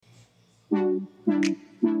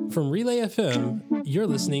From Relay FM, you're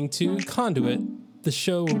listening to Conduit, the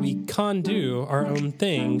show where we do our own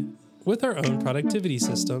thing with our own productivity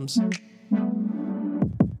systems.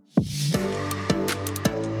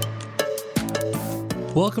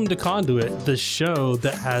 Welcome to Conduit, the show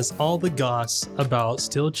that has all the goss about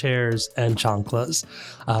steel chairs and chanclas.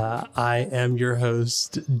 I am your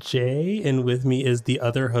host, Jay, and with me is the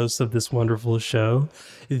other host of this wonderful show,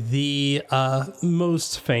 the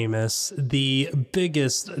most famous, the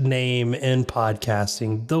biggest name in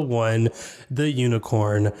podcasting, the one, the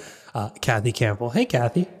unicorn, Kathy Campbell. Hey,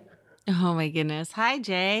 Kathy. Oh my goodness. Hi,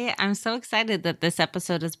 Jay. I'm so excited that this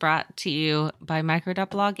episode is brought to you by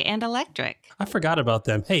Micro.blog and Electric. I forgot about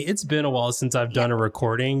them. Hey, it's been a while since I've done a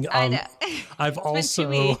recording. I know. I've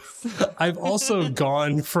also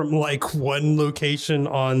gone from like one location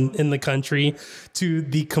in the country to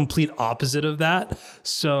the complete opposite of that.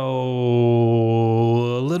 So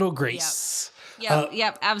a little grace.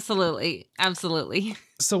 Yep, absolutely.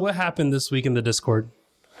 So what happened this week in the Discord?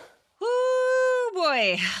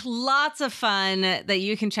 Boy, lots of fun that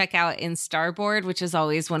you can check out in Starboard, which is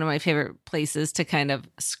always one of my favorite places to kind of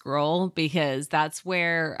scroll because that's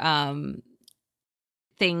where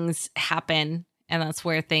things happen and that's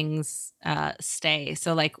where things stay.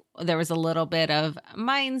 So like there was a little bit of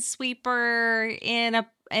Minesweeper in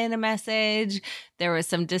a message. There was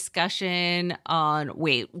some discussion on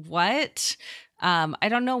wait, what? I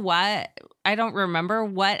don't know what. I don't remember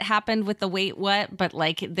what happened with the wait what, but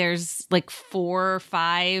like there's like 4,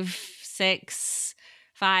 5, 6,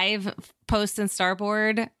 5 posts in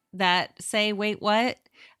Starboard that say wait what,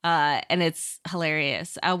 and it's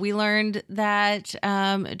hilarious. We learned that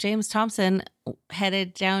James Thompson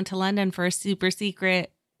headed down to London for a super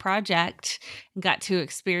secret project and got to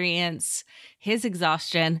experience his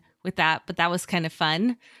exhaustion with that, but that was kind of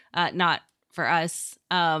fun. Not for us.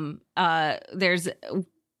 There's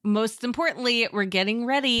most importantly, we're getting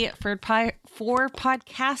ready for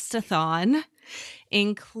Podcastathon,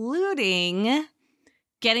 including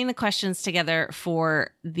getting the questions together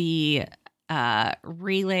for the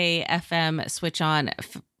Relay FM Switch On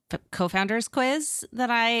co-founders quiz that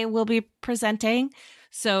I will be presenting.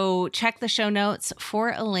 So check the show notes for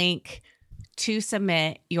a link to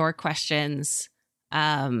submit your questions.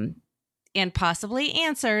 And possibly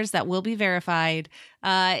answers that will be verified,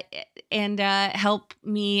 and help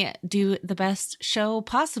me do the best show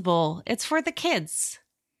possible. It's for the kids.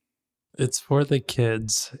 It's for the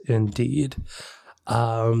kids, indeed.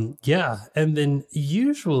 Yeah, and then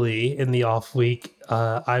usually in the off week,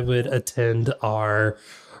 I would attend our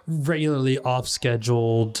regularly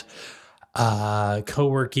off-scheduled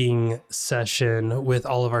co-working session with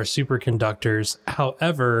all of our superconductors.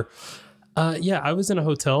 However, I was in a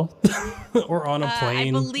hotel or on a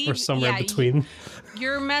plane or somewhere in between.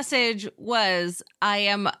 Your message was, I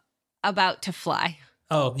am about to fly.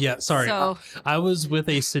 Oh, yeah. Sorry. So, I was with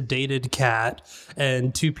a sedated cat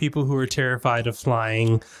and 2 people who were terrified of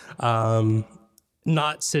flying,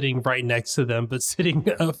 not sitting right next to them, but sitting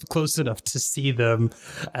up close enough to see them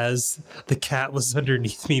as the cat was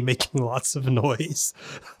underneath me making lots of noise.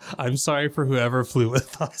 I'm sorry for whoever flew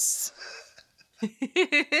with us.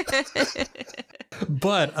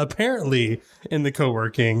 But apparently in the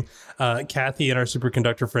co-working, Kathy and our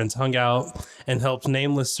superconductor friends hung out and helped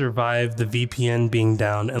Nameless survive the VPN being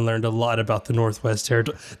down and learned a lot about the Northwest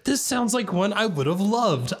Territory. This sounds like one I would have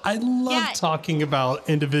loved. I love talking about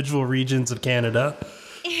individual regions of Canada.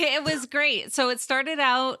 It was great. So it started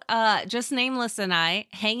out just Nameless and I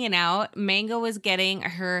hanging out. Mango was getting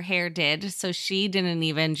her hair did, so she didn't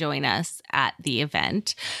even join us at the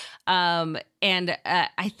event. And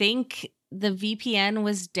I think the VPN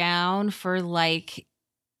was down for like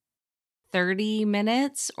 30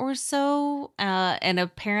 minutes or so. And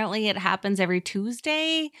apparently it happens every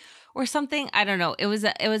Tuesday or something. I don't know. It was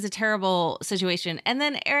a terrible situation. And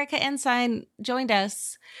then Erica Ensign joined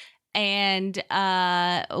us and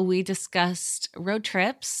we discussed road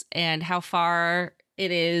trips and how far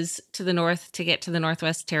it is to the north to get to the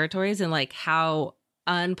Northwest Territories and like how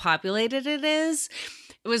unpopulated it is.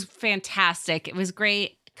 It was fantastic. It was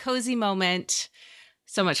great. Cozy moment.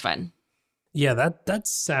 So much fun. Yeah, that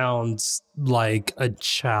sounds like a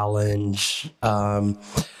challenge.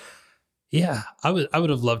 Yeah, I would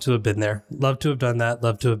have loved to have been there. Love to have done that.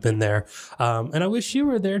 Love to have been there. And I wish you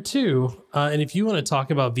were there too. And if you want to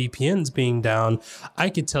talk about VPNs being down,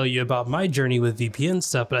 I could tell you about my journey with VPN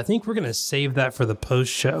stuff, but I think we're going to save that for the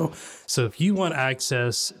post show. So if you want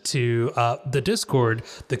access to the Discord,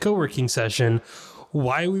 the co-working session,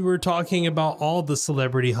 why we were talking about all the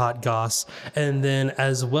celebrity hot goss, and then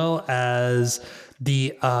as well as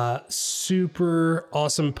the super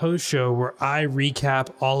awesome post show where I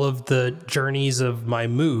recap all of the journeys of my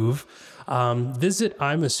move, visit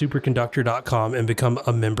imasuperconductor.com and become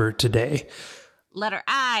a member today. Letter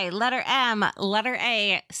I, letter M, letter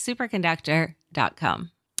A,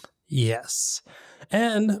 superconductor.com. Yes.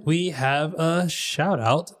 And we have a shout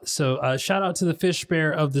out. So shout out to the fish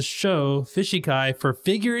bear of the show, Fishy Kai, for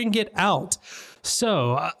figuring it out.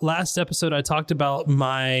 So last episode, I talked about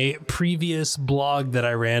my previous blog that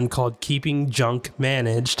I ran called Keeping Junk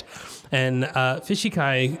Managed. And Fishy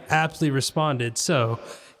Kai aptly responded. So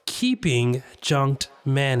Keeping Junk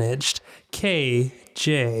Managed,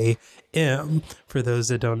 KJM. For those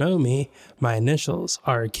that don't know me, my initials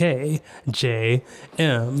are KJM.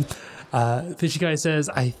 Fishy Guy says,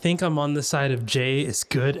 I think I'm on the side of Jay is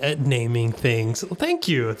good at naming things. Well, thank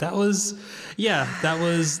you. That was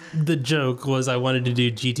the joke, was I wanted to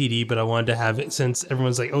do GTD, but I wanted to have it since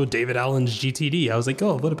everyone's like, oh, David Allen's GTD. I was like,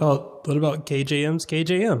 oh, what about KJM's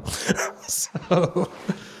KJM? So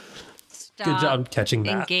Stop good job catching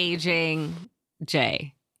that. Engaging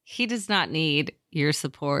Jay. He does not need your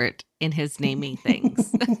support in his naming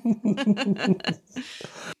things.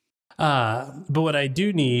 But what I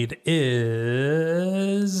do need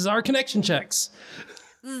is our connection checks.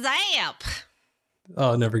 Zap!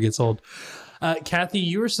 Oh, it never gets old. Kathy,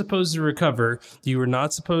 you were supposed to recover. You were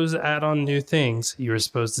not supposed to add on new things. You were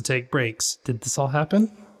supposed to take breaks. Did this all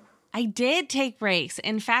happen? I did take breaks.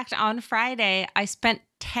 In fact, on Friday, I spent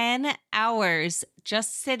 10 hours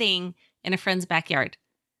just sitting in a friend's backyard.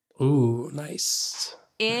 Ooh, nice.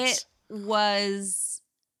 It was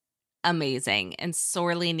amazing and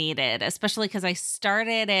sorely needed, especially because I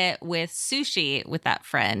started it with sushi with that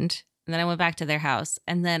friend, and then I went back to their house,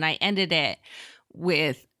 and then I ended it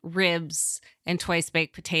with ribs and twice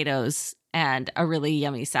baked potatoes and a really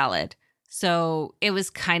yummy salad. So it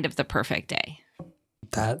was kind of the perfect day.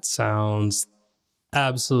 That sounds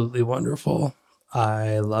absolutely wonderful.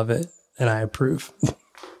 I love it and I approve.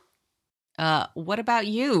 What about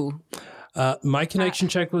you? My connection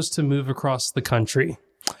check was to move across the country.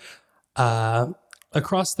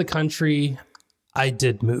 Across the country, I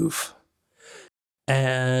did move.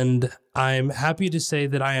 And I'm happy to say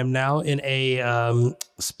that I am now in a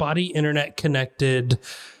spotty internet connected.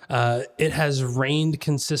 It has rained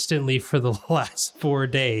consistently for the last 4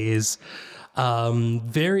 days.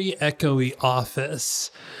 Very echoey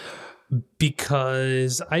office,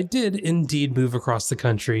 because I did indeed move across the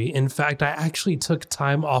country. In fact, I actually took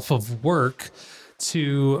time off of work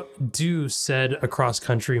to do said across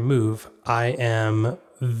country move. I am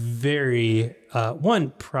very, one,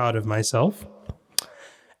 proud of myself,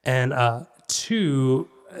 and two,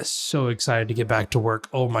 so excited to get back to work.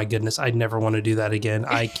 Oh my goodness, I never want to do that again.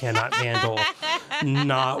 I cannot handle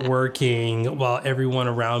not working while everyone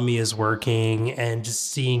around me is working and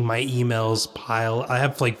just seeing my emails pile. I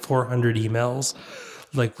have like 400 emails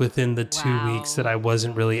like within the 2 weeks that I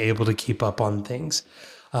wasn't really able to keep up on things.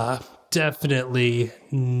 Definitely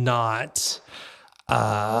not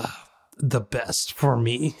the best for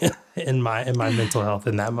me in my mental health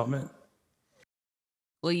in that moment.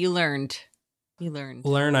 Well, you learned.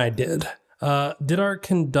 Learn I did. Did our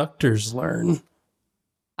conductors learn?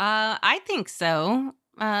 I think so.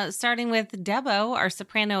 Starting with Debo, our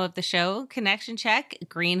soprano of the show. Connection check,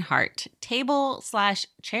 Green Heart.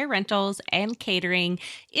 Table/chair rentals and catering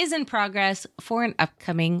is in progress for an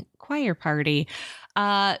upcoming choir party.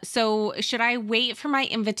 So should I wait for my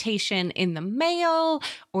invitation in the mail,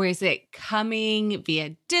 or is it coming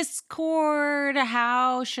via Discord?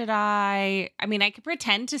 How should I mean, I could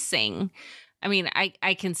pretend to sing. I mean,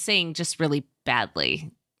 I can sing just really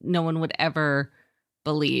badly. No one would ever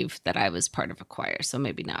believe that I was part of a choir, so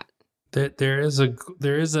maybe not. There is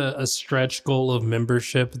a stretch goal of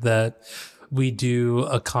membership that we do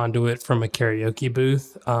a conduit from a karaoke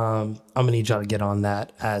booth. I'm gonna need y'all to get on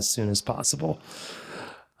that as soon as possible.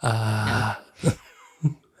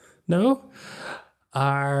 No?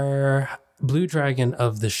 Our blue dragon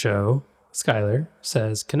of the show, Skylar,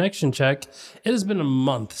 says, connection check. It has been a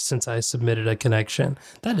month since I submitted a connection.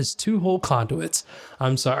 That is 2 whole conduits.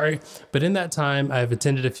 I'm sorry. But in that time, I've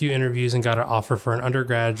attended a few interviews and got an offer for an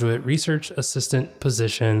undergraduate research assistant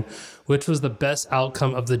position, which was the best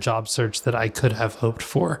outcome of the job search that I could have hoped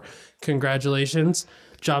for. Congratulations.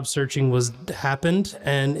 Job searching happened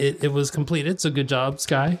and it was completed. So good job,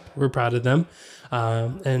 Sky. We're proud of them.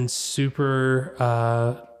 And super,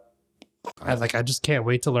 I just can't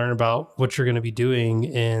wait to learn about what you're going to be doing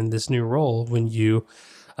in this new role when you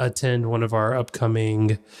attend one of our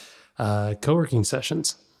upcoming co-working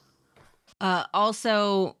sessions.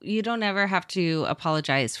 Also, you don't ever have to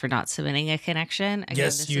apologize for not submitting a connection. Again,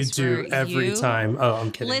 Yes, this you is do for every you. time. Oh,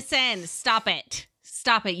 I'm kidding. Listen, stop it.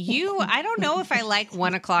 Stop it. I don't know if I like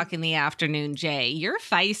 1 o'clock in the afternoon, Jay. You're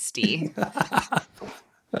feisty.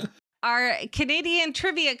 Our Canadian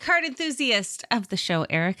trivia card enthusiast of the show,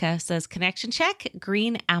 Erica, says connection check,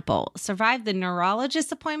 green apple. Survived the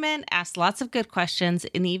neurologist appointment, asked lots of good questions,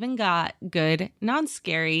 and even got good,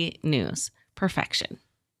 non-scary news. Perfection.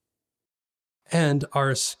 And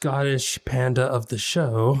our Scottish panda of the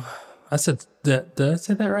show, I said that. Did I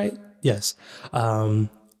say that right? Yes.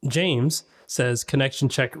 James says connection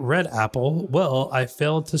check, red apple. Well, I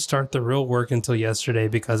failed to start the real work until yesterday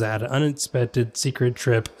because I had an unexpected secret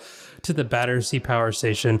trip to the Battersea Power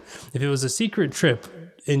Station. If it was a secret trip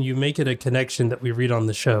and you make it a connection that we read on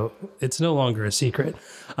the show, it's no longer a secret.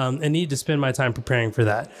 I need to spend my time preparing for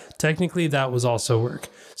that. Technically, that was also work.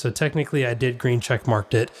 So technically, I did green check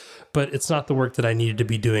marked it, but it's not the work that I needed to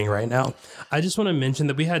be doing right now. I just want to mention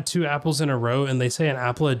that we had 2 apples in a row, and they say an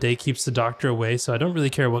apple a day keeps the doctor away, so I don't really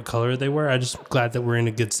care what color they were. I'm just glad that we're in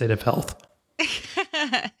a good state of health.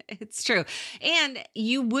 It's true. And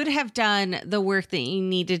you would have done the work that you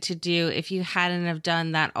needed to do if you hadn't have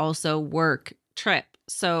done that also work trip.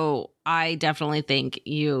 So I definitely think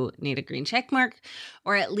you need a green check mark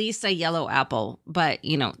or at least a yellow apple, but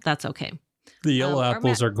that's okay. The yellow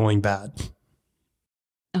apples are going bad.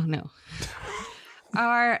 Oh no.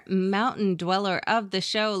 Our mountain dweller of the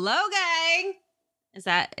show, Logang. Is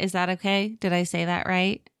that okay? Did I say that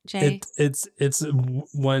right, Jay? It's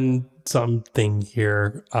one something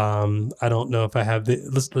here. I don't know if I have the.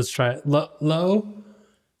 Let's try it. Hello.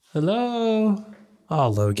 Oh,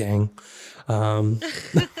 low gang.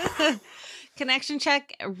 Connection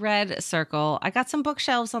check, red circle. I got some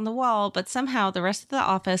bookshelves on the wall, but somehow the rest of the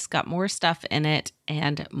office got more stuff in it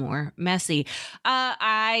and more messy.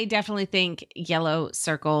 I definitely think yellow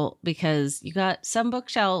circle because you got some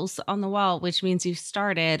bookshelves on the wall, which means you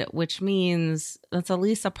started, which means that's at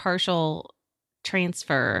least a partial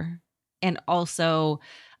transfer. And also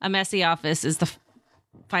a messy office is the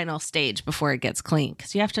final stage before it gets clean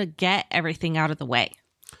because you have to get everything out of the way.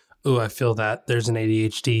 Oh, I feel that. There's an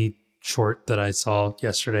ADHD short that I saw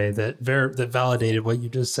yesterday that validated what you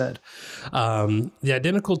just said. The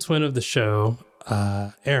identical twin of the show,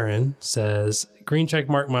 Aaron, says, green check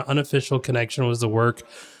mark, my unofficial connection was the work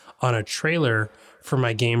on a trailer for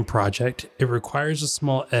my game project. It requires a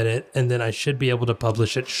small edit, and then I should be able to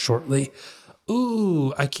publish it shortly.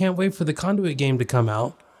 Ooh, I can't wait for the Conduit game to come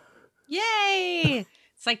out. Yay!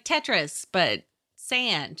 It's like Tetris, but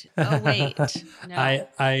sand. Oh, wait. No. I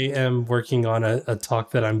am working on a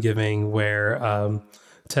talk that I'm giving where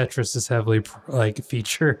Tetris is heavily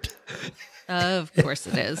featured. Of course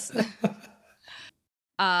it is.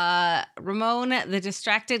 Ramon, the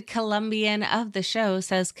distracted Colombian of the show,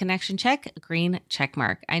 says connection check, green check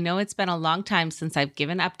mark. I know it's been a long time since I've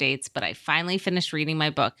given updates, but I finally finished reading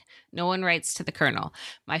my book. No one writes to the Colonel.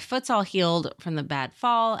 My foot's all healed from the bad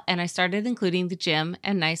fall, and I started including the gym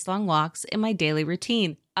and nice long walks in my daily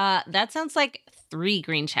routine. That sounds like 3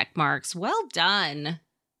 green check marks. Well done.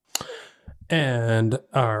 And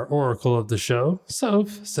our oracle of the show,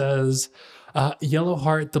 Soph, says, Yellow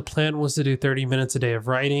Heart, the plan was to do 30 minutes a day of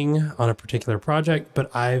writing on a particular project,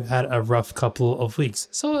 but I've had a rough couple of weeks.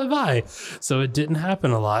 So have I. So it didn't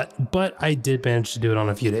happen a lot, but I did manage to do it on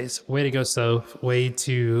a few days. Way to go, Soph. Way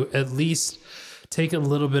to at least take a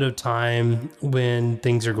little bit of time when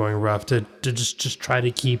things are going rough to just try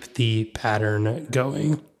to keep the pattern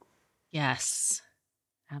going. Yes,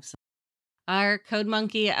 absolutely. Our code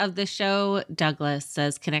monkey of the show, Douglas,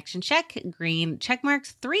 says connection check, green check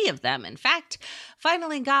marks, 3 of them. In fact,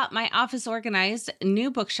 finally got my office organized,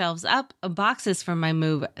 new bookshelves up, boxes from my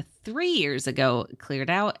move 3 years ago cleared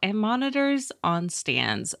out, and monitors on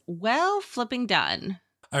stands. Well, flipping done.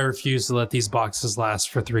 I refuse to let these boxes last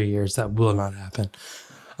for 3 years. That will not happen.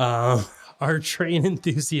 Our train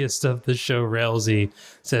enthusiast of the show, Railsy,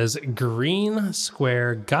 says green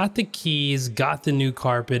square, got the keys, got the new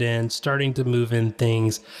carpet in, starting to move in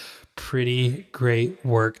things. Pretty great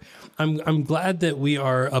work. I'm glad that we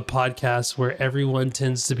are a podcast where everyone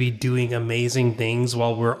tends to be doing amazing things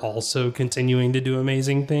while we're also continuing to do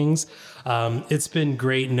amazing things. It's been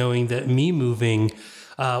great knowing that me moving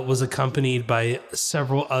was accompanied by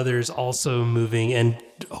several others also moving, and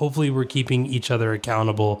hopefully we're keeping each other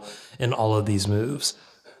accountable in all of these moves.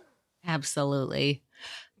 Absolutely.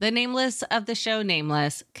 The nameless of the show,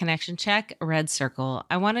 Nameless, connection check, red circle.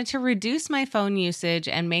 I wanted to reduce my phone usage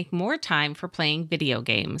and make more time for playing video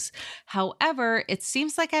games. However, it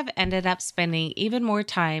seems like I've ended up spending even more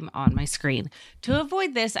time on my screen. To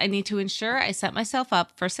avoid this, I need to ensure I set myself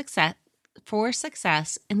up for success for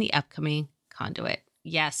success in the upcoming Conduit.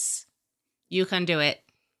 Yes, you can do it.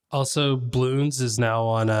 Also, Bloons is now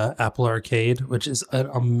on Apple Arcade, which is an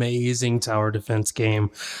amazing tower defense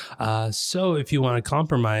game. So if you want to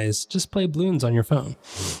compromise, just play Bloons on your phone.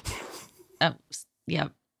 Oh, yeah.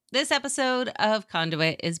 This episode of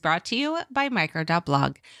Conduit is brought to you by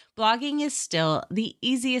Micro.blog. Blogging is still the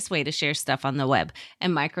easiest way to share stuff on the web,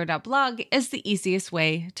 and Micro.blog is the easiest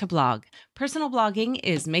way to blog. Personal blogging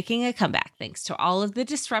is making a comeback thanks to all of the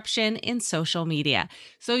disruption in social media.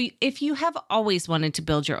 So if you have always wanted to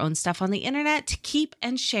build your own stuff on the internet to keep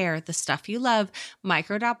and share the stuff you love,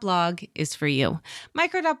 Micro.blog is for you.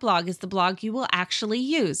 Micro.blog is the blog you will actually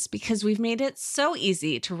use because we've made it so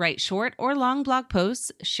easy to write short or long blog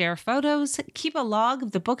posts, share photos, keep a log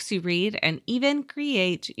of the books you read, and even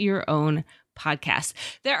create your own podcast.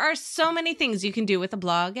 There are so many things you can do with a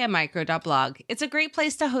blog at Micro.blog. It's a great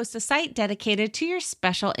place to host a site dedicated to your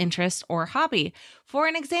special interest or hobby. For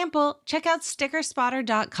an example, check out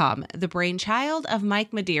stickerspotter.com, the brainchild of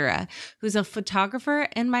Mike Madeira, who's a photographer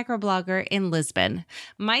and microblogger in Lisbon.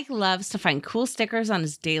 Mike loves to find cool stickers on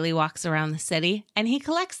his daily walks around the city, and he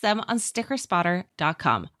collects them on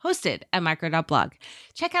stickerspotter.com, hosted at Micro.blog.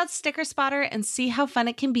 Check out Stickerspotter and see how fun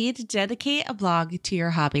it can be to dedicate a blog to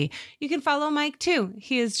your hobby. You can follow Mike too.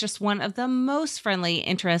 He is just one of the most friendly,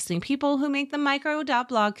 interesting people who make the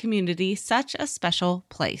Micro.blog community such a special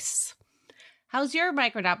place. How's your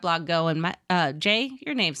Micro.blog going, Jay?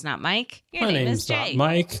 Your name's not Mike. Your name is Jay. Not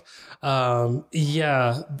Mike.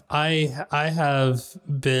 Yeah, I have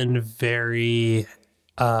been very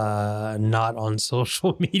not on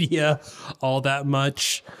social media all that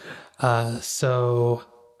much. So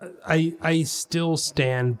I still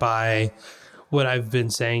stand by what I've been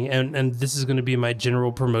saying, and this is going to be my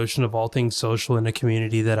general promotion of all things social in a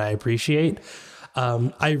community that I appreciate.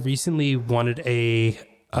 I recently wanted a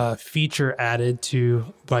feature added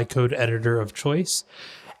to my code editor of choice.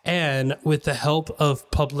 And with the help of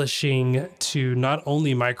publishing to not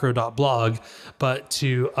only micro.blog, but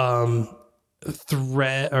to not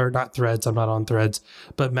Threads, I'm not on Threads,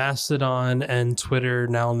 but Mastodon and Twitter,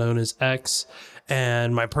 now known as X,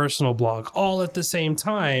 and my personal blog, all at the same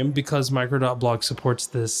time, because micro.blog supports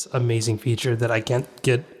this amazing feature that I can't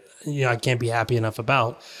be happy enough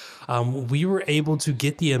about. We were able to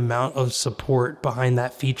get the amount of support behind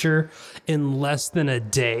that feature in less than a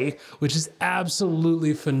day, which is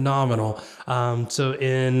absolutely phenomenal. So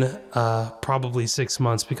in probably 6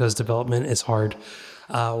 months, because development is hard,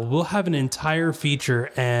 we'll have an entire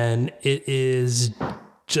feature, and it is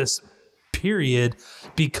just period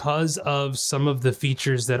because of some of the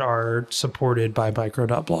features that are supported by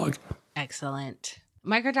micro.blog. Excellent.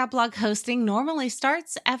 Micro.blog hosting normally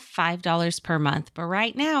starts at $5 per month, but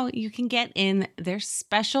right now you can get in their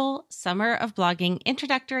special Summer of Blogging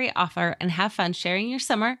introductory offer and have fun sharing your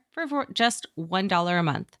summer for just $1 a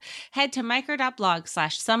month. Head to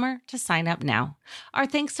micro.blog/summer to sign up now. Our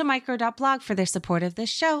thanks to micro.blog for their support of this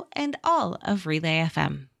show and all of Relay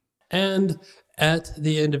FM. And at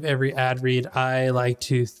the end of every ad read, I like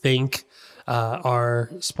to thank our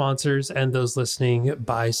sponsors and those listening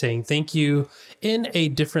by saying thank you in a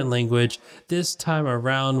different language. This time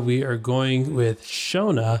around, we are going with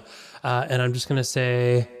Shona, and I'm just going to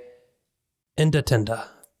say Indatenda.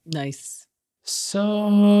 Nice. So,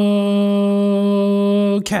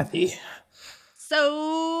 Kathy.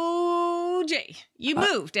 So, Jay, you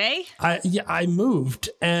moved, eh? I moved,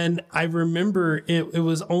 and I remember it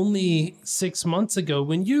was only 6 months ago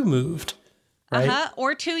when you moved. Right?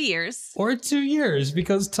 Or 2 years. Or 2 years,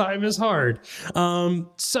 because time is hard.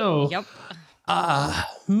 Yep.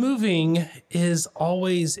 Moving is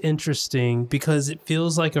always interesting because it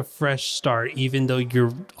feels like a fresh start, even though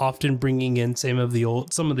you're often bringing in some of the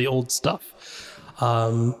old stuff.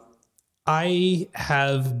 I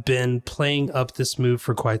have been playing up this move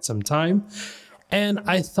for quite some time, and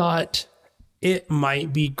I thought it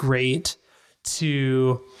might be great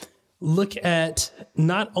to look at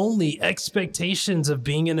not only expectations of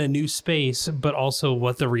being in a new space, but also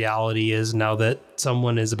what the reality is now that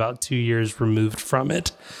someone is about 2 years removed from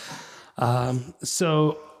it.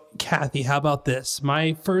 So, Kathy, how about this?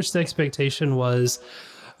 My first expectation was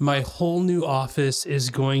my whole new office is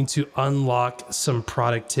going to unlock some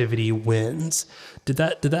productivity wins. Did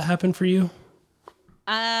that happen for you?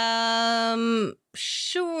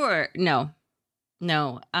 Sure. No.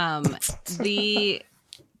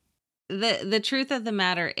 The truth of the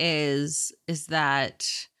matter is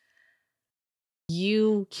that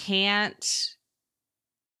you can't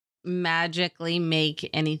magically make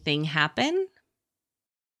anything happen,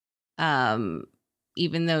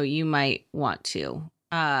 even though you might want to.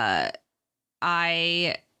 I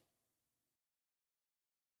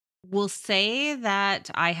will say that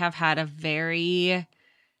I have had a very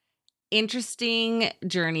interesting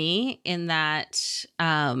journey in that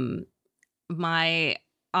my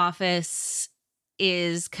office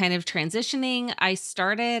is kind of transitioning. I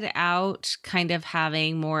started out kind of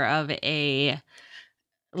having more of a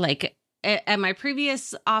like at my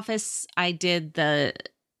previous office, I did the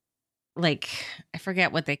like I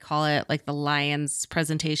forget what they call it, like the Lions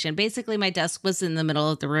presentation. Basically, my desk was in the middle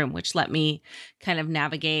of the room, which let me kind of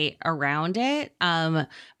navigate around it.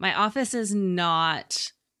 My office is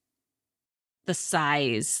not the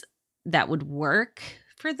size that would work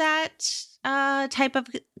for that type of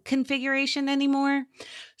configuration anymore.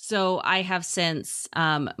 So I have since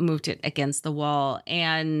moved it against the wall,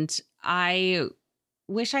 and I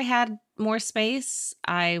wish I had more space.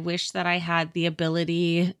 I wish that I had the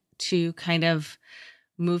ability to kind of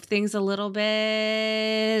move things a little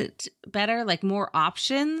bit better, like more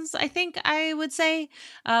options, I think I would say.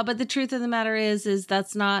 But the truth of the matter is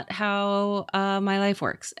that's not how my life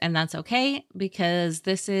works. And that's okay, because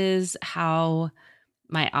this is how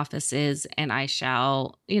my office is, and I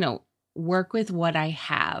shall, work with what I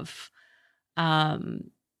have.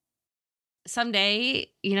 Um, Someday,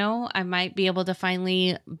 I might be able to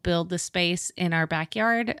finally build the space in our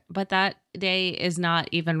backyard, but that day is not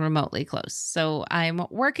even remotely close. So I'm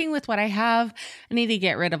working with what I have. I need to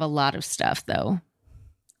get rid of a lot of stuff, though.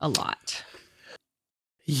 A lot.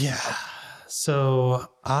 Yeah. So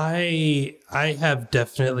I have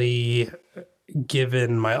definitely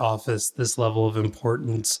given my office this level of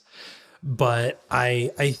importance, but I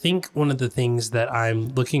think one of the things that I'm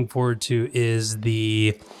looking forward to is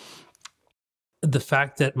the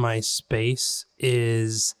fact that my space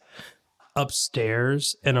is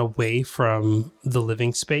upstairs and away from the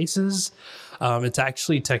living spaces. It's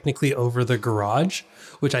actually technically over the garage,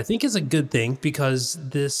 which I think is a good thing, because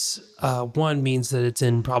this one means that it's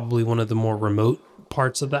in probably one of the more remote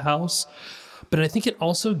parts of the house. But I think it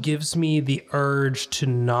also gives me the urge to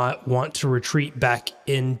not want to retreat back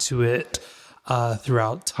into it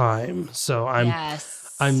throughout time. So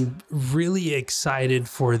Yes. I'm really excited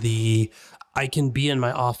for I can be in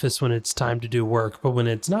my office when it's time to do work, but when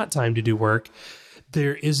it's not time to do work,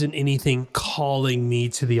 there isn't anything calling me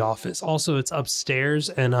to the office. Also, it's upstairs,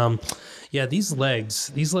 and yeah, these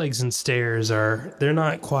legs and stairs they're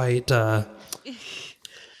not quite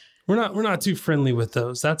we're not too friendly with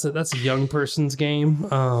those. That's a young person's game.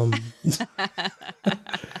 I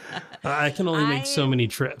can only make so many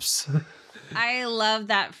trips. I love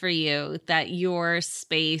that for you, that your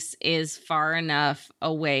space is far enough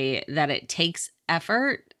away that it takes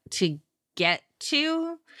effort to get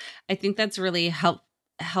to. I think that's really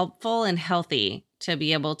helpful and healthy to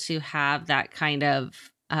be able to have that kind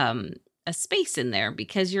of a space in there,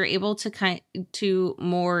 because you're able to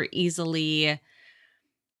more easily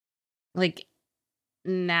like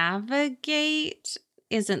navigate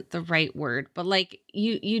isn't the right word, but like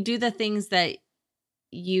you do the things that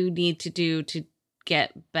you need to do to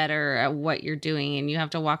get better at what you're doing, and you have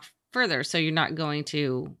to walk further, so you're not going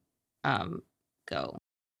to go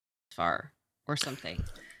far or something.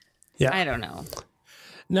 Yeah. I don't know.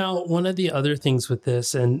 Now, one of the other things with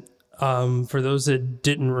this, and for those that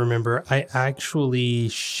didn't remember, I actually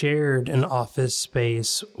shared an office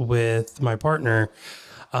space with my partner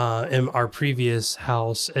in our previous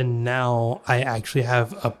house, and now I actually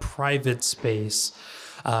have a private space.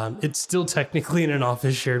 It's still technically in an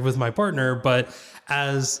office shared with my partner, but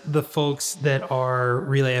as the folks that are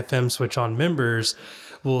Relay FM Switch On members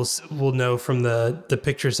will know from the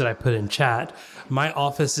pictures that I put in chat, my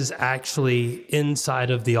office is actually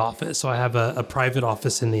inside of the office. So I have a private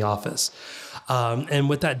office in the office. And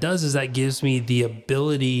what that does is that gives me the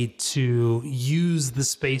ability to use the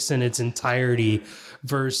space in its entirety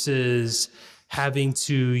versus having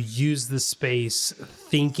to use the space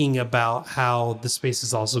thinking about how the space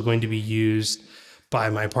is also going to be used by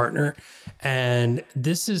my partner. And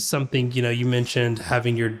this is something, you mentioned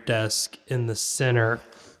having your desk in the center.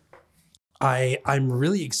 I'm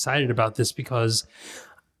really excited about this because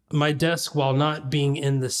my desk, while not being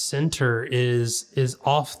in the center, is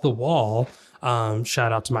off the wall.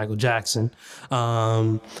 Shout out to Michael Jackson.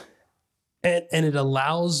 And it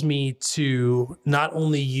allows me to not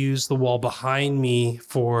only use the wall behind me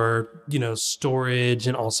for, storage,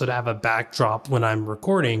 and also to have a backdrop when I'm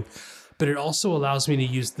recording, but it also allows me to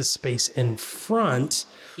use the space in front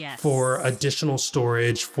for additional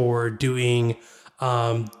storage, for doing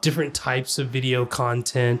different types of video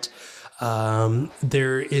content.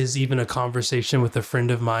 There is even a conversation with a friend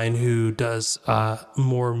of mine who does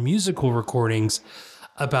more musical recordings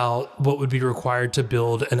about what would be required to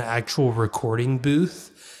build an actual recording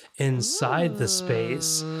booth inside the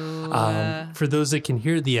space. Ooh. For those that can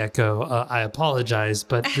hear the echo, I apologize,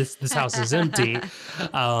 but this house is empty.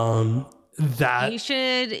 That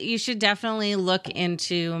You should definitely look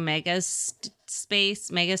into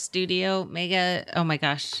Space, Mega Studio, Mega. Oh my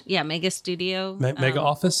gosh, yeah, Mega Studio, mega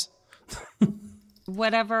office.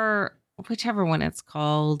 whichever one it's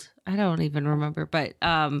called. I don't even remember, but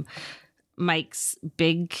Mike's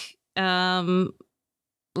big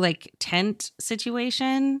like tent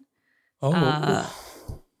situation. Oh,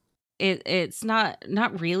 It's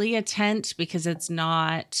not really a tent because it's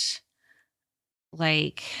not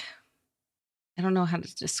like, I don't know how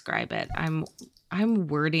to describe it. I'm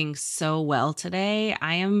wording so well today.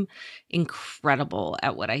 I am incredible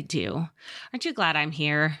at what I do. Aren't you glad I'm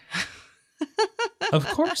here? of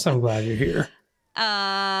course, I'm glad you're here.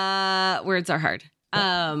 Words are hard.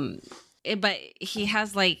 But he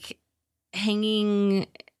has like hanging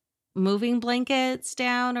moving blankets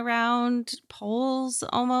down around poles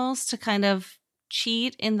almost to kind of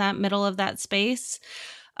cheat in that middle of that space.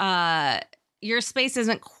 Your space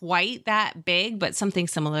isn't quite that big, but something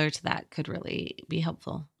similar to that could really be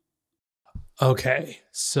helpful. Okay,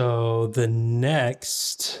 so the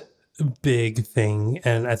next big thing,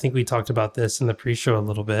 and I think we talked about this in the pre-show a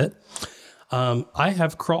little bit. I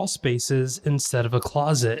have crawl spaces instead of a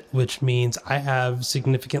closet, which means I have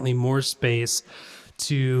significantly more space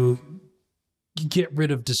to get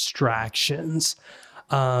rid of distractions.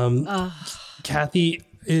 Kathy,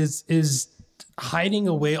 is hiding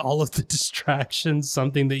away all of the distractions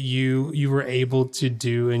something that you were able to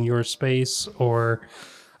do in your space, or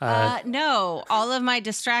no, all of my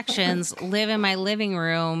distractions live in my living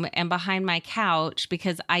room and behind my couch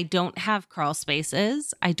because I don't have crawl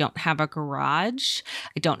spaces. I don't have a garage.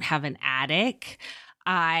 I don't have an attic.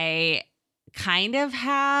 I kind of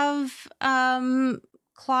have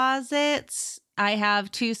closets. I have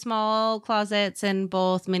 2 small closets in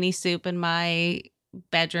both mini soup and my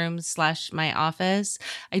bedroom / my office.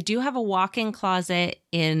 I do have a walk-in closet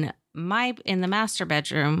in the master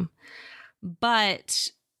bedroom, but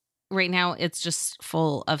right now it's just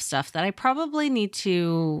full of stuff that I probably need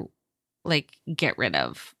to like get rid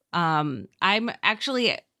of. I'm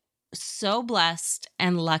actually so blessed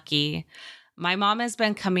and lucky. My mom has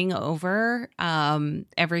been coming over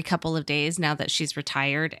every couple of days now that she's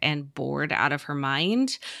retired and bored out of her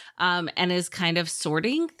mind, and is kind of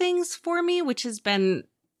sorting things for me, which has been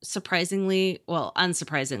unsurprisingly,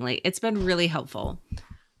 it's been really helpful.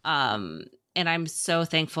 And I'm so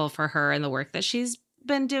thankful for her and the work that she's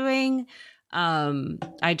been doing.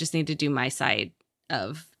 I just need to do my side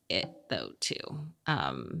of it though too.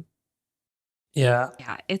 yeah,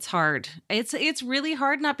 It's hard. It's really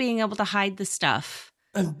hard not being able to hide the stuff.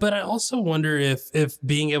 but I also wonder if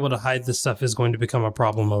being able to hide this stuff is going to become a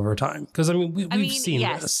problem over time, because I mean we've seen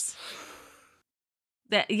this.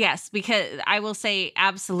 Yes, because I will say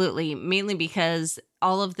absolutely, mainly because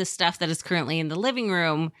all of the stuff that is currently in the living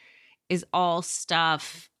room is all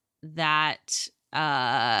stuff that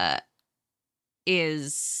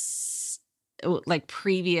is like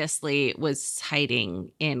previously was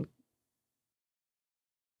hiding in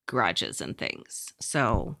garages and things.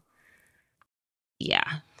 So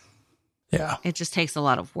yeah, it just takes a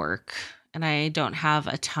lot of work, and I don't have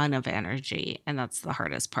a ton of energy, and that's the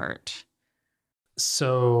hardest part.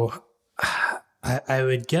 So I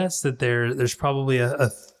would guess that there's probably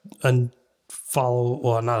a follow,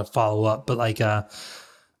 well, not a follow up, but like a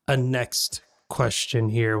next question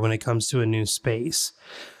here when it comes to a new space.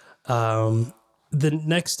 The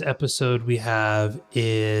next episode we have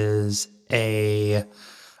is a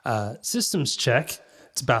systems check.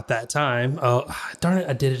 It's about that time. Oh, darn it,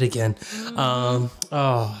 I did it again. If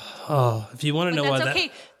you want to know why that's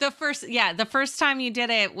okay. The first time you did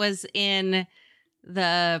it was in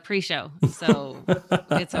the pre-show, so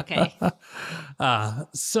it's okay.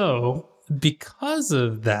 So because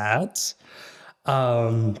of that,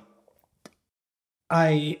 I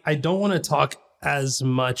don't want to talk as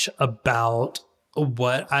much about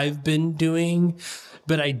what I've been doing,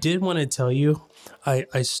 but I did want to tell you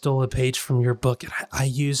I stole a page from your book, and I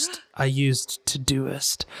used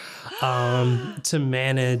Todoist to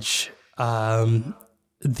manage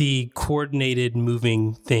the coordinated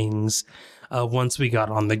moving things once we got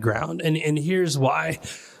on the ground. And here's why.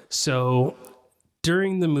 So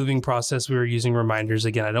during the moving process, we were using reminders.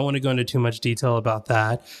 Again, I don't want to go into too much detail about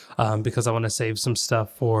that because I want to save some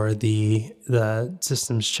stuff for the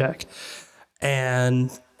systems check.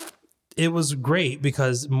 And it was great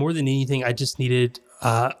because more than anything, I just needed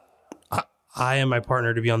I and my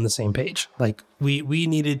partner to be on the same page. Like we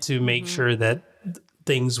needed to make sure that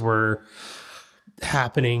things were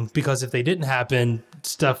happening, because if they didn't happen,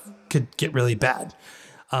 stuff could get really bad.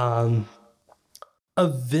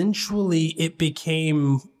 Eventually it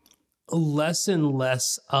became less and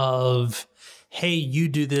less of, hey, you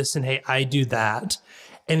do this and hey, I do that.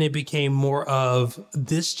 And it became more of,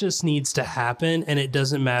 this just needs to happen and it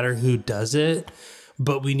doesn't matter who does it,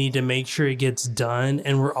 but we need to make sure it gets done.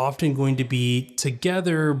 And we're often going to be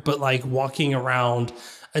together, but like walking around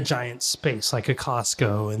a giant space like a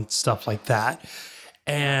Costco and stuff like that.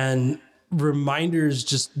 And reminders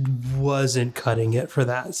just wasn't cutting it for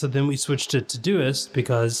that. So then we switched to Todoist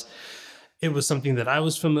because it was something that I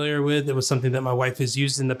was familiar with. It was something that my wife has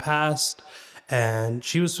used in the past and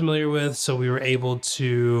she was familiar with. So we were able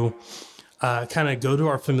to kind of go to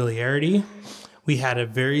our familiarity. We had a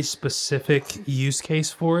very specific use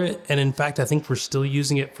case for it. And in fact, I think we're still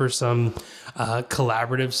using it for some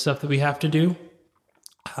collaborative stuff that we have to do.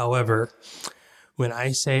 However, when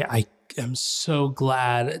I say I am so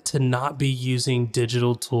glad to not be using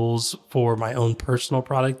digital tools for my own personal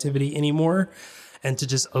productivity anymore and to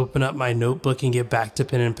just open up my notebook and get back to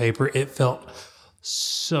pen and paper, it felt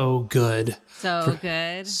so good. So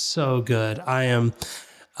good. So good. I am,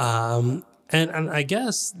 and I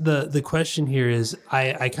guess the question here is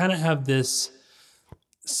I kind of have this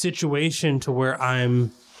situation to where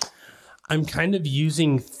I'm kind of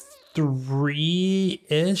using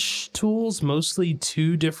 3-ish tools, mostly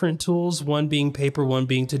 2 different tools, one being Paper, one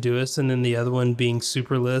being Todoist, and then the other one being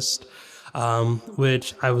Superlist,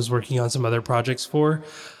 which I was working on some other projects for.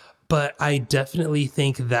 But I definitely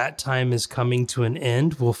think that time is coming to an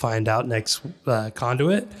end. We'll find out next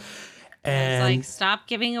Conduit. And it's like, stop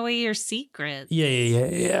giving away your secrets.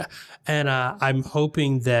 Yeah. And I'm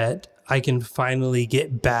hoping that I can finally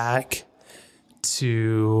get back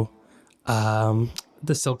to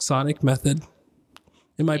the Silk Sonic method.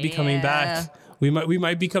 It might be coming back. We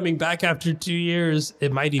might be coming back after 2 years.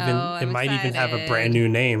 It might even even have a brand new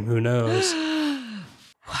name. Who knows?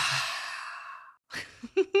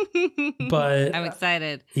 But I'm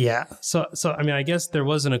excited. Yeah. So I mean, I guess there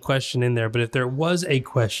wasn't a question in there, but if there was a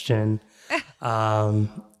question, when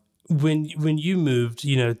you moved,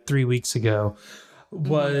 3 weeks ago,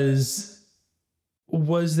 was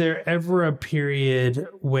there ever a period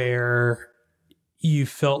where you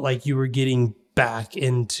felt like you were getting back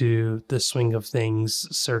into the swing of things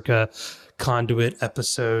circa Conduit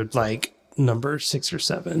episode like number 6 or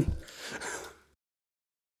 7?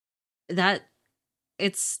 That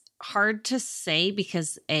it's hard to say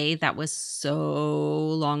because that was so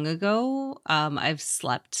long ago. I've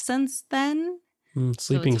slept since then. Sleeping's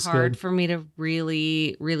so it's hard good for me to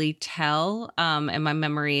really, really tell. And my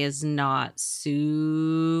memory is not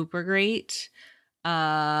super great.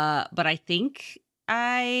 But I think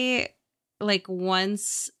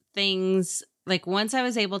once I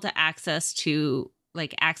was able to access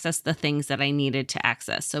the things that I needed to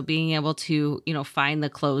access. So being able to, find the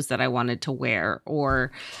clothes that I wanted to wear,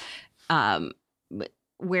 or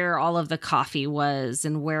where all of the coffee was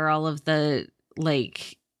and where all of the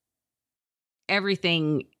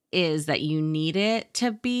everything is that you need it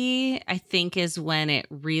to be, I think is when it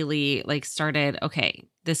really started, okay,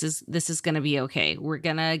 this is going to be okay. We're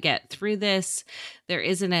going to get through this. There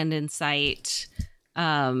is an end in sight.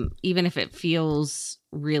 Even if it feels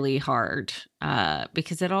really hard,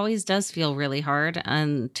 because it always does feel really hard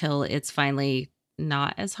until it's finally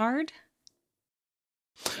not as hard.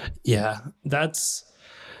 Yeah, that's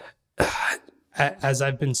as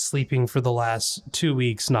I've been sleeping for the last 2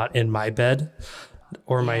 weeks, not in my bed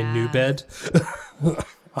or my new bed.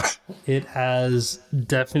 It has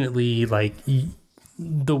definitely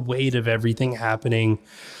the weight of everything happening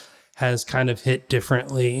has kind of hit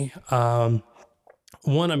differently.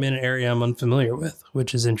 One, I'm in an area I'm unfamiliar with,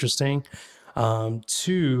 which is interesting.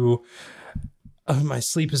 2, my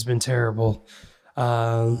sleep has been terrible.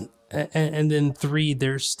 And then 3,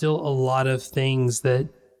 there's still a lot of things that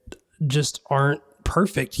just aren't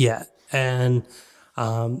perfect yet. And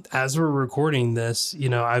as we're recording this,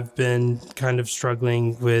 I've been kind of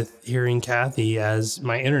struggling with hearing Kathy as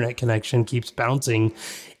my internet connection keeps bouncing,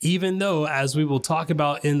 even though, as we will talk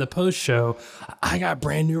about in the post show, I got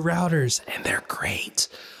brand new routers and they're great.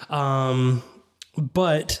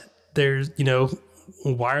 But there's,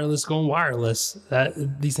 wireless going wireless,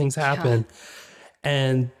 these things happen. Yeah.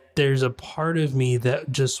 And there's a part of me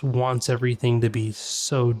that just wants everything to be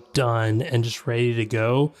so done and just ready to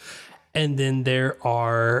go. And then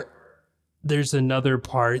there's another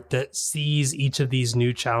part that sees each of these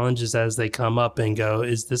new challenges as they come up and go,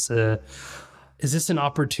 is this an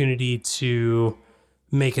opportunity to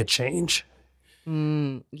make a change? Yeah.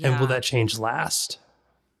 And will that change last?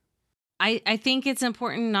 I think it's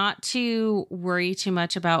important not to worry too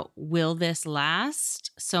much about will this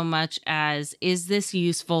last so much as is this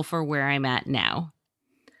useful for where I'm at now?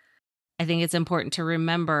 I think it's important to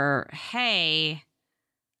remember, hey,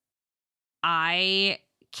 I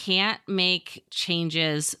can't make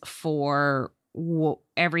changes for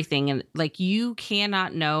everything. And like, you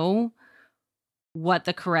cannot know what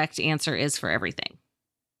the correct answer is for everything,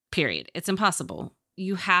 period. It's impossible.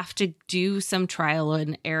 You have to do some trial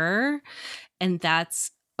and error, and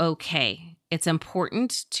that's okay. It's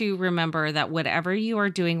important to remember that whatever you are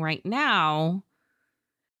doing right now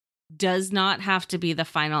does not have to be the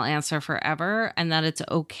final answer forever, and that it's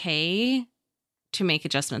okay to make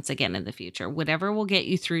adjustments again in the future. Whatever will get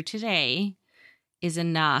you through today is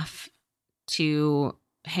enough to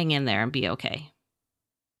hang in there and be okay.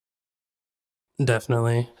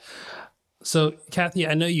 Definitely. So, Kathy,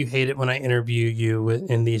 I know you hate it when I interview you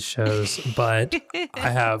in these shows, but I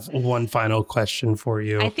have one final question for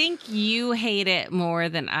you. I think you hate it more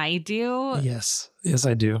than I do. Yes,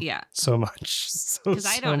 I do. Yeah. So much. Because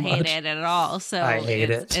I don't hate it at all. So I hate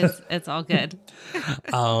it. It's all good.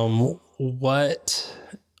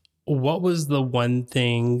 What was the one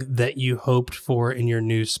thing that you hoped for in your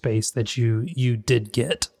new space that you did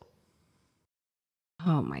get?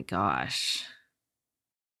 Oh my gosh.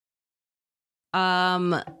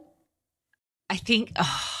 I think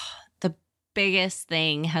the biggest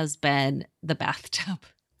thing has been the bathtub.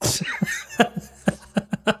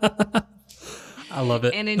 I love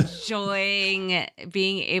it. And enjoying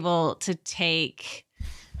being able to take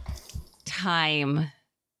time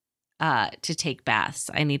to take baths.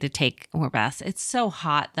 I need to take more baths. It's so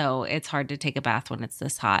hot though. It's hard to take a bath when it's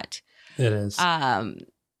this hot. It is. I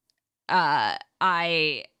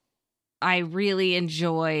really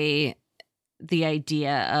enjoy the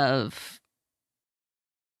idea of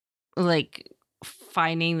like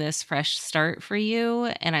finding this fresh start for you,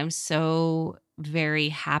 and I'm so very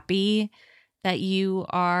happy that you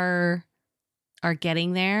are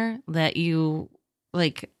getting there, that you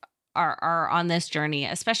like are on this journey,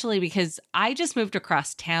 especially because I just moved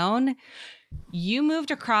across town. You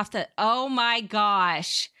moved across oh my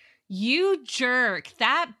gosh. You jerk.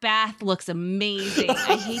 That bath looks amazing.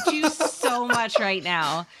 I hate you so much right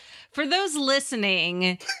now. For those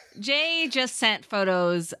listening, Jay just sent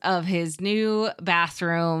photos of his new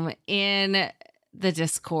bathroom in the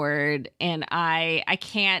Discord, and I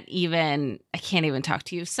can't even talk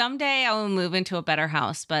to you. Someday I will move into a better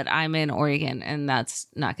house, but I'm in Oregon, and that's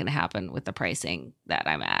not going to happen with the pricing that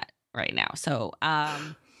I'm at right now. So,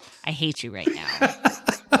 I hate you right now.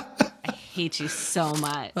 I hate you so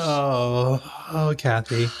much. Oh,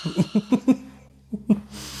 Kathy.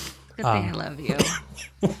 Good thing I love you.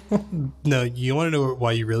 No, you want to know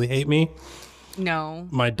why you really hate me? No.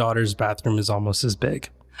 My daughter's bathroom is almost as big.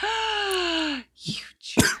 You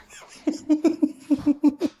jerk.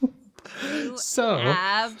 So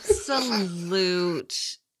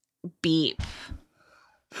absolute beep.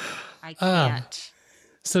 I can't.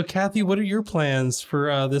 So, Kathy, what are your plans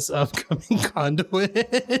for this upcoming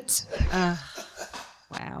Conduit?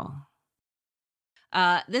 Wow.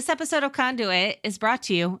 This episode of Conduit is brought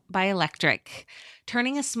to you by Electric.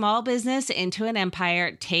 Turning a small business into an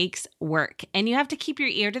empire takes work, and you have to keep your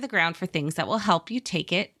ear to the ground for things that will help you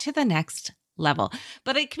take it to the next level.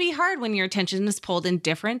 But it can be hard when your attention is pulled in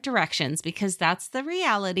different directions, because that's the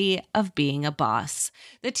reality of being a boss.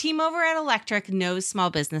 The team over at Electric knows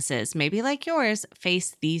small businesses, maybe like yours,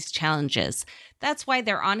 face these challenges. That's why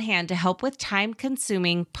they're on hand to help with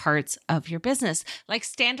time-consuming parts of your business, like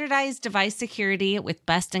standardized device security with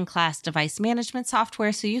best-in-class device management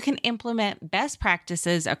software so you can implement best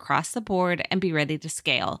practices across the board and be ready to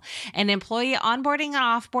scale. And employee onboarding and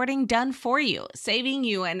offboarding done for you, saving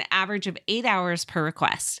you an average of 8 hours per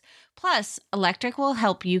request. Plus, Electric will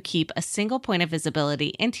help you keep a single point of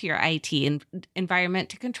visibility into your IT environment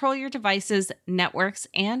to control your devices, networks,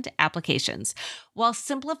 and applications, while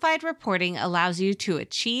simplified reporting allows you to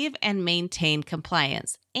achieve and maintain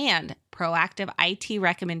compliance. And proactive IT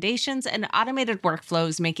recommendations and automated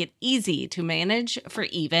workflows make it easy to manage for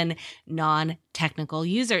even non-technical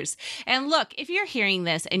users. And look, if you're hearing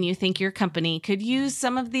this and you think your company could use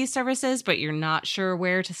some of these services, but you're not sure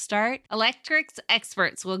where to start, Electric's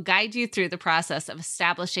experts will guide you through the process of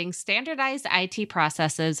establishing standardized IT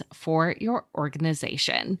processes for your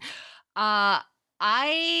organization.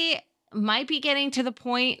 I might be getting to the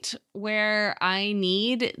point where I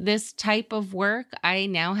need this type of work. I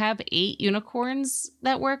now have 8 unicorns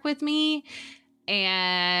that work with me.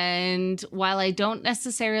 And while I don't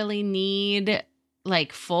necessarily need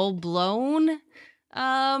like full blown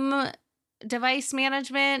device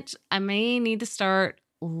management, I may need to start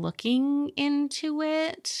looking into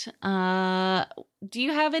it. Do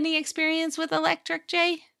you have any experience with electric,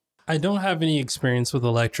 Jay? I don't have any experience with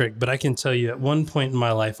electric, but I can tell you at one point in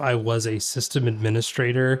my life, I was a system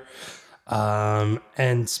administrator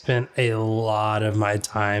and spent a lot of my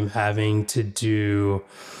time having to do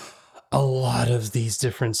a lot of these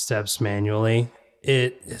different steps manually.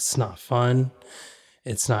 It's not fun.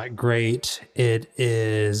 It's not great. It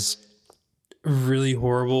is really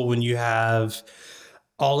horrible when you have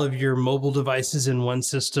all of your mobile devices in one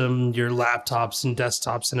system, your laptops and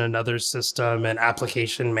desktops in another system, and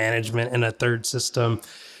application management in a third system.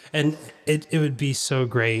 And it would be so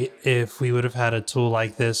great if we would have had a tool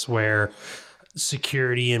like this where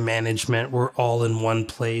security and management were all in one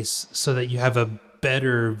place so that you have a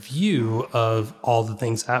better view of all the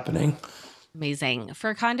things happening. Amazing.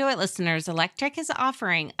 For Conduit listeners, Electric is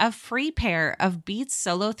offering a free pair of Beats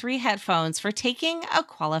Solo 3 headphones for taking a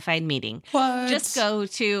qualified meeting. What? Just go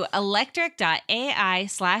to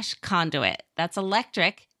electric.ai/conduit. That's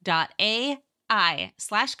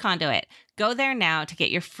electric.ai/conduit. Go there now to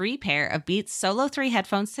get your free pair of Beats Solo 3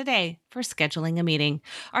 headphones today for scheduling a meeting.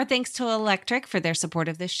 Our thanks to Electric for their support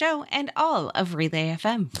of this show and all of Relay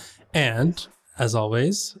FM. And as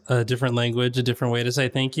always, a different language, a different way to say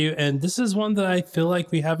thank you. And this is one that I feel like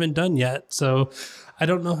we haven't done yet. So I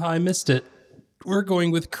don't know how I missed it. We're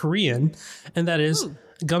going with Korean, and that is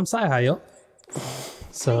감사해요.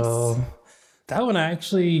 So nice. That one I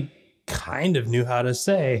actually kind of knew how to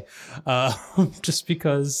say, just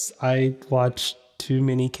because I watched too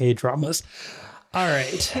many K-dramas. All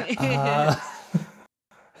right.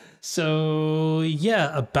 So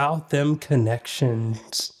yeah, about them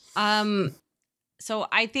connections. So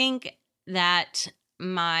I think that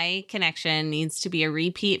my connection needs to be a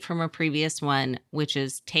repeat from a previous one, which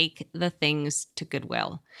is take the things to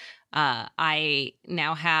Goodwill. I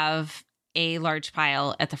now have a large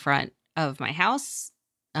pile at the front of my house,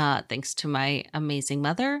 thanks to my amazing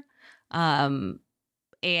mother. And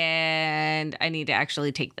I need to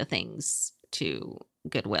actually take the things to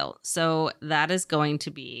Goodwill. So that is going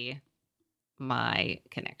to be my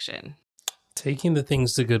connection. Taking the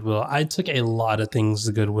things to Goodwill. I took a lot of things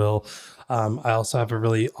to Goodwill. I also have a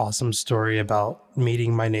really awesome story about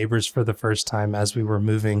meeting my neighbors for the first time as we were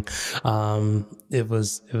moving. It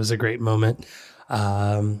was a great moment.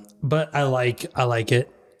 But I like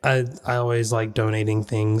it. I always like donating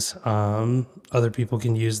things. Other people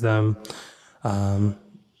can use them.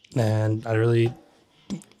 And I really,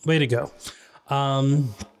 way to go.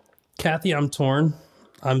 Kathy, I'm torn.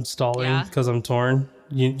 I'm stalling because I'm torn.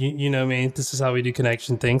 You know me. This is how we do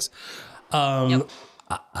connection things. Yep.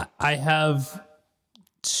 I have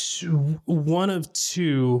one of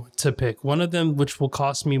two to pick. One of them which will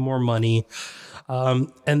cost me more money,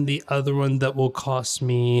 and the other one that will cost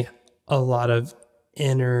me a lot of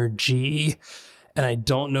energy. And I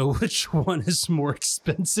don't know which one is more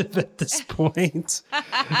expensive at this point.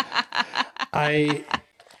 I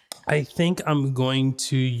think I'm going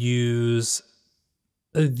to use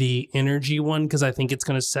the energy one because I think it's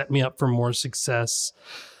going to set me up for more success.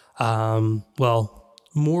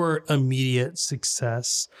 More immediate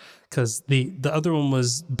success because the other one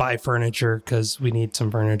was buy furniture because we need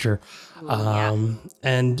some furniture.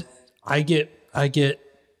 And I get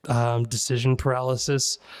decision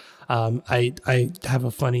paralysis. I have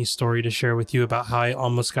a funny story to share with you about how I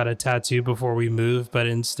almost got a tattoo before we moved, but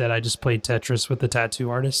instead I just played Tetris with the tattoo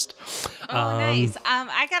artist. Oh, nice.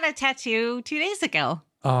 I got a tattoo 2 days ago.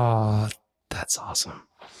 Oh, that's awesome.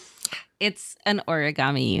 It's an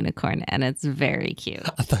origami unicorn, and it's very cute.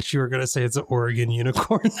 I thought you were going to say it's an Oregon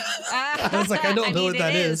unicorn. I was like, I don't know what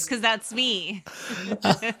that is. Because that's me.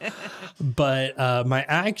 But my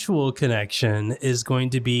actual connection is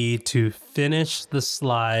going to be to finish the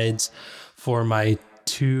slides for my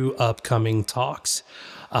 2 upcoming talks.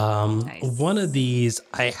 Nice. One of these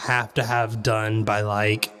I have to have done by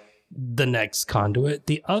like the next Conduit.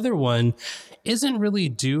 The other one isn't really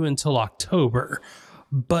due until October.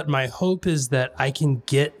 But my hope is that I can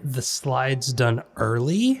get the slides done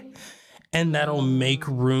early, and that'll make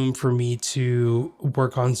room for me to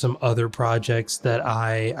work on some other projects that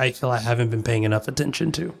I feel I haven't been paying enough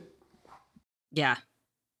attention to. Yeah,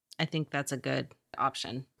 I think that's a good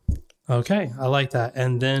option. Okay, I like that.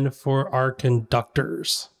 And then for our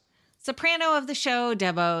conductors. Soprano of the show,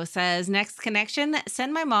 Debo, says, next connection,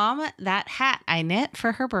 send my mom that hat I knit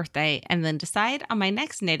for her birthday and then decide on my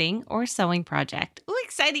next knitting or sewing project. Ooh,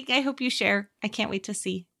 exciting. I hope you share. I can't wait to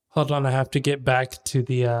see. Hold on, I have to get back to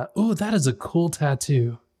the, that is a cool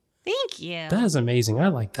tattoo. Thank you. That is amazing. I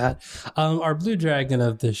like that. Our blue dragon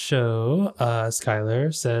of the show,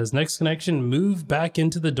 Skylar, says, next connection, move back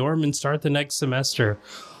into the dorm and start the next semester.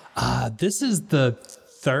 This is the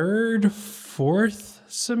fourth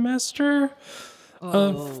semester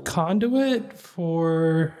of Conduit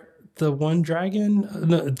for the one dragon.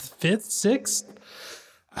 No, fifth, sixth?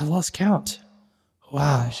 I lost count.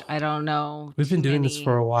 Wow. Gosh, I don't know. We've been doing this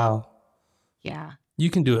for a while. Yeah.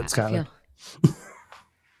 You can do it, Skylar.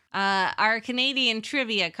 Our Canadian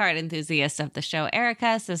trivia card enthusiast of the show,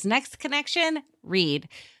 Erica, says, next connection, read.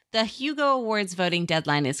 The Hugo Awards voting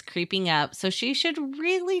deadline is creeping up, so she should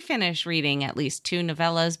really finish reading at least 2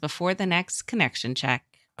 novellas before the next connection check.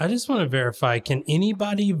 I just want to verify, can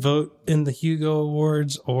anybody vote in the Hugo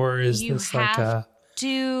Awards, or is this like a...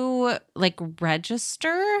 to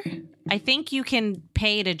register? I think you can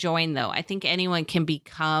pay to join, though. I think anyone can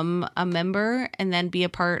become a member and then be a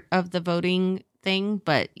part of the voting thing,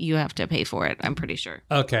 but you have to pay for it, I'm pretty sure.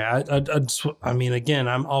 Okay. I mean, again,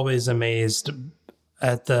 I'm always amazed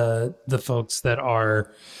at the folks that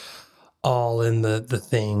are all in the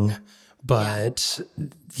thing, but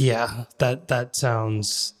yeah, that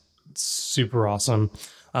sounds super awesome.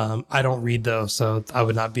 I don't read though, so I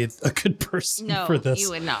would not be a good person for this. No, you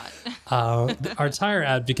would not. Our tire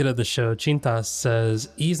advocate of the show, Chintas, says,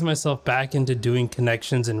 ease myself back into doing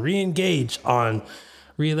connections and re-engage on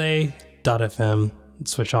relay.fm.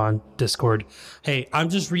 Switch on Discord. Hey, I'm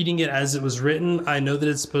just reading it as it was written. I know that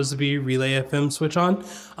it's supposed to be Relay FM switch on,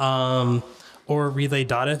 or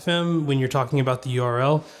relay.fm when you're talking about the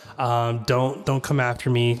URL. Don't come after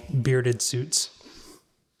me, bearded suits.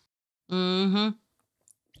 Mm-hmm.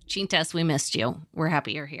 Chintas, we missed you. We're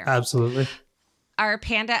happy you're here. Absolutely. Our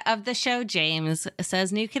panda of the show, James,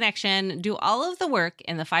 says, new connection, do all of the work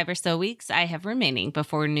in the 5 or so weeks I have remaining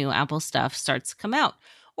before new Apple stuff starts to come out,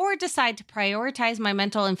 or decide to prioritize my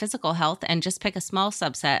mental and physical health and just pick a small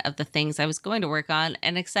subset of the things I was going to work on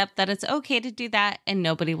and accept that it's okay to do that and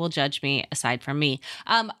nobody will judge me aside from me.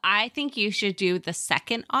 I think you should do the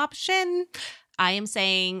second option. I am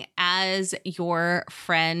saying, as your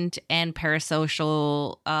friend and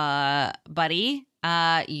parasocial buddy,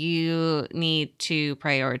 you need to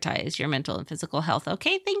prioritize your mental and physical health.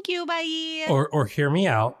 Okay, thank you. Bye. Or hear me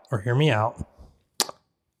out.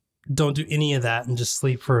 Don't do any of that and just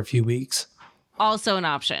sleep for a few weeks. Also an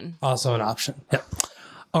option. Yep.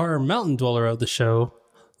 Our mountain dweller of the show,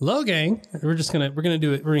 Logang. We're gonna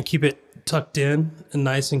do it. We're gonna keep it tucked in and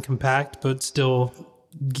nice and compact, but still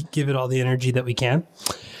give it all the energy that we can.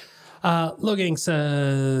 Logang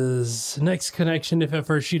says, next connection, if at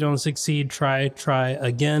first you don't succeed, try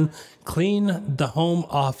again. Clean the home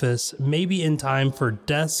office, maybe in time for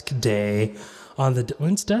desk day on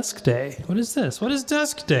when's desk day? What is this? What is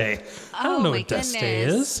desk day? I don't know what desk day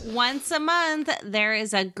is. Once a month, there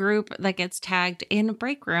is a group that gets tagged in a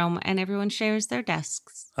break room and everyone shares their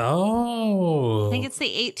desks. Oh. I think it's the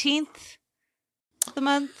 18th of the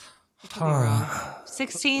month.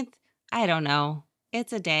 16th? I don't know.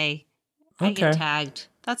 It's a day. I get tagged.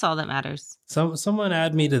 That's all that matters. Someone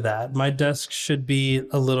add me to that. My desk should be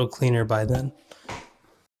a little cleaner by then.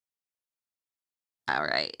 All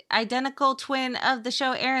right. Identical twin of the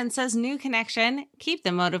show, Aaron, says, new connection. Keep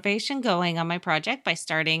the motivation going on my project by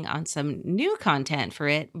starting on some new content for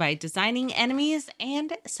it by designing enemies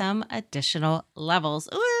and some additional levels.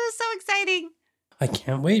 Ooh, so exciting. I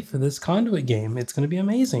can't wait for this Conduit game. It's going to be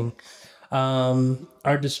amazing.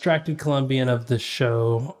 Our distracted Colombian of the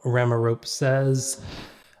show, Ramarope, says,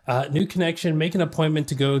 new connection, make an appointment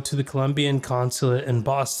to go to the Colombian consulate in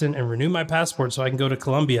Boston and renew my passport so I can go to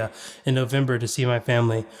Colombia in November to see my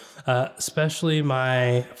family, especially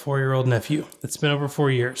my 4-year-old nephew. It's been over 4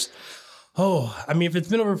 years. Oh, I mean, if it's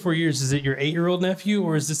been over 4 years, is it your 8-year-old nephew,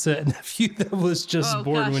 or is this a nephew that was just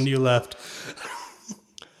born when you left?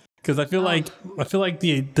 Because I feel like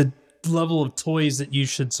the level of toys that you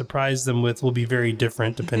should surprise them with will be very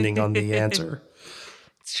different depending on the answer.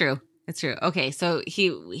 It's true. Okay, so he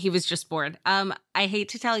was just born. I hate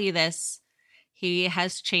to tell you this. He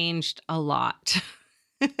has changed a lot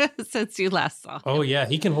since you last saw him. Oh, yeah.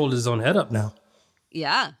 He can hold his own head up now.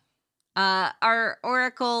 Yeah. Our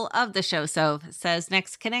Oracle of the show says,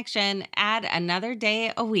 next connection, add another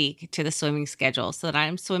day a week to the swimming schedule so that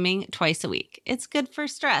I'm swimming twice a week. It's good for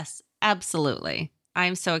stress. Absolutely.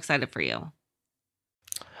 I'm so excited for you.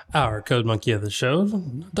 Our code monkey of the show,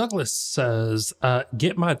 Douglas, says,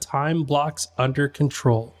 get my time blocks under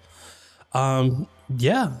control.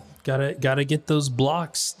 Yeah, gotta get those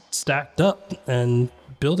blocks stacked up and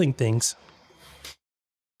building things.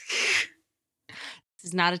 This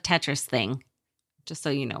is not a Tetris thing, just so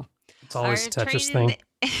you know. It's always a Tetris thing.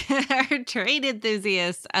 our train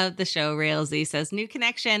enthusiast of the show, Railsy, says, new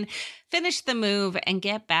connection, finish the move, and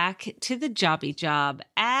get back to the jobby job.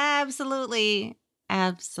 Absolutely.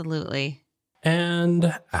 Absolutely.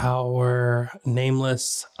 And our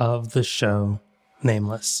nameless of the show,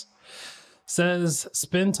 Nameless, says,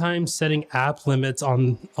 spend time setting app limits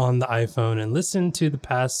on the iPhone and listen to the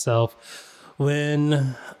past self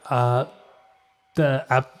when the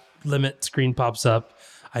app limit screen pops up.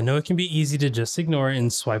 I know it can be easy to just ignore it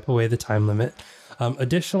and swipe away the time limit.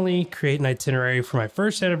 Additionally, create an itinerary for my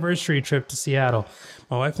first anniversary trip to Seattle.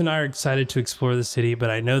 My wife and I are excited to explore the city,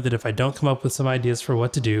 but I know that if I don't come up with some ideas for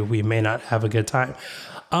what to do, we may not have a good time.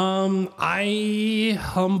 I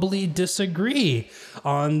humbly disagree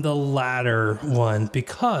on the latter one,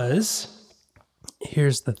 because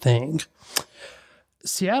here's the thing.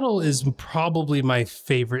 Seattle is probably my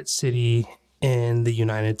favorite city in the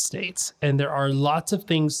United States, and there are lots of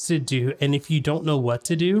things to do. And if you don't know what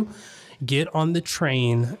to do, get on the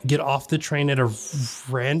train, get off the train at a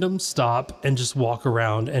random stop and just walk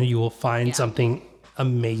around, and you will find something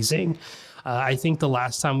amazing. I think the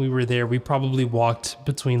last time we were there, we probably walked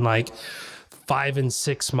between like 5 and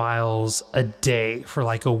 6 miles a day for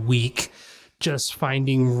like a week, just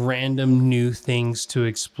finding random new things to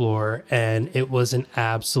explore. And it was an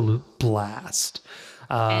absolute blast.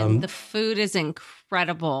 And the food is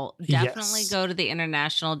incredible. Definitely Yes. go to the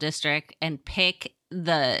International District and pick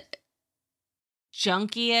the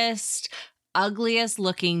junkiest, ugliest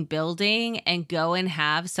looking building and go and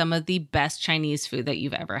have some of the best Chinese food that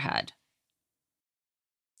you've ever had.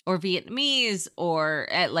 Or Vietnamese, or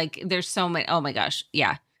there's so many. Oh my gosh.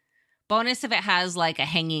 Yeah. Bonus if it has like a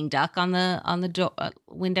hanging duck on the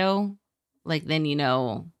window, like then you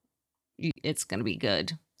know it's going to be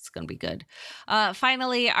good. It's going to be good.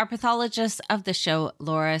 Finally, our pathologist of the show,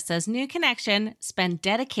 Laura, says, new connection, spend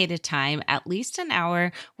dedicated time, at least an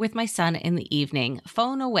hour, with my son in the evening,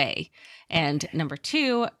 phone away. And number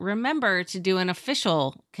 2, remember to do an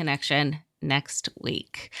official connection next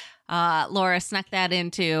week. Laura snuck that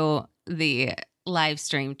into the live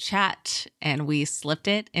stream chat, and we slipped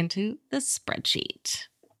it into the spreadsheet.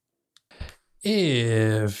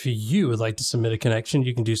 If you would like to submit a connection,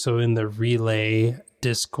 you can do so in the Relay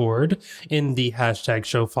Discord in the hashtag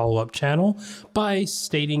show follow-up channel by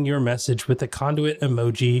stating your message with the conduit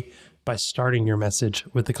emoji, by starting your message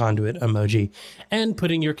with the conduit emoji and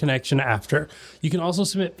putting your connection after. You can also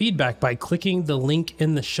submit feedback by clicking the link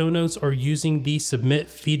in the show notes or using the submit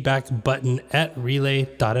feedback button at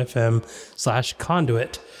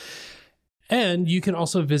relay.fm/conduit. And you can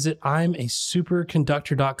also visit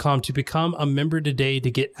I'mASuperconductor.com to become a member today to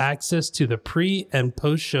get access to the pre and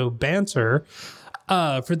post show banter.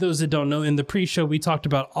 For those that don't know, in the pre-show, we talked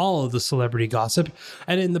about all of the celebrity gossip.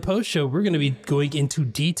 And in the post-show, we're going to be going into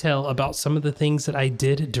detail about some of the things that I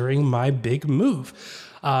did during my big move.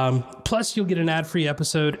 Plus, you'll get an ad-free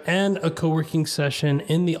episode and a co-working session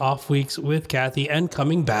in the off weeks with Kathy and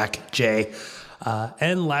coming back, Jay.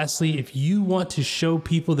 And lastly, if you want to show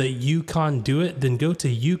people that you can do it, then go to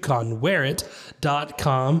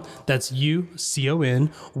youconwearit.com. That's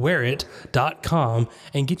UCON, wearit.com,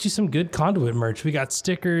 and get you some good conduit merch. We got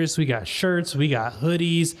stickers, we got shirts, we got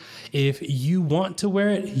hoodies. If you want to wear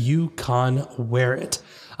it, you can wear it.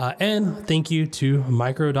 And thank you to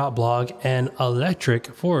Micro.blog and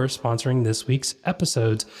Electric for sponsoring this week's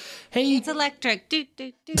episodes. Hey, it's Electric.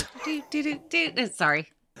 Sorry.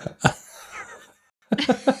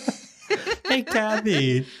 Hey,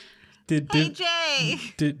 Kathy. Hey, Jay.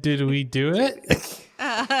 Did we do it?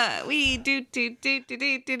 We did it.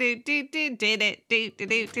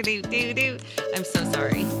 I'm so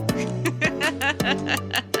sorry.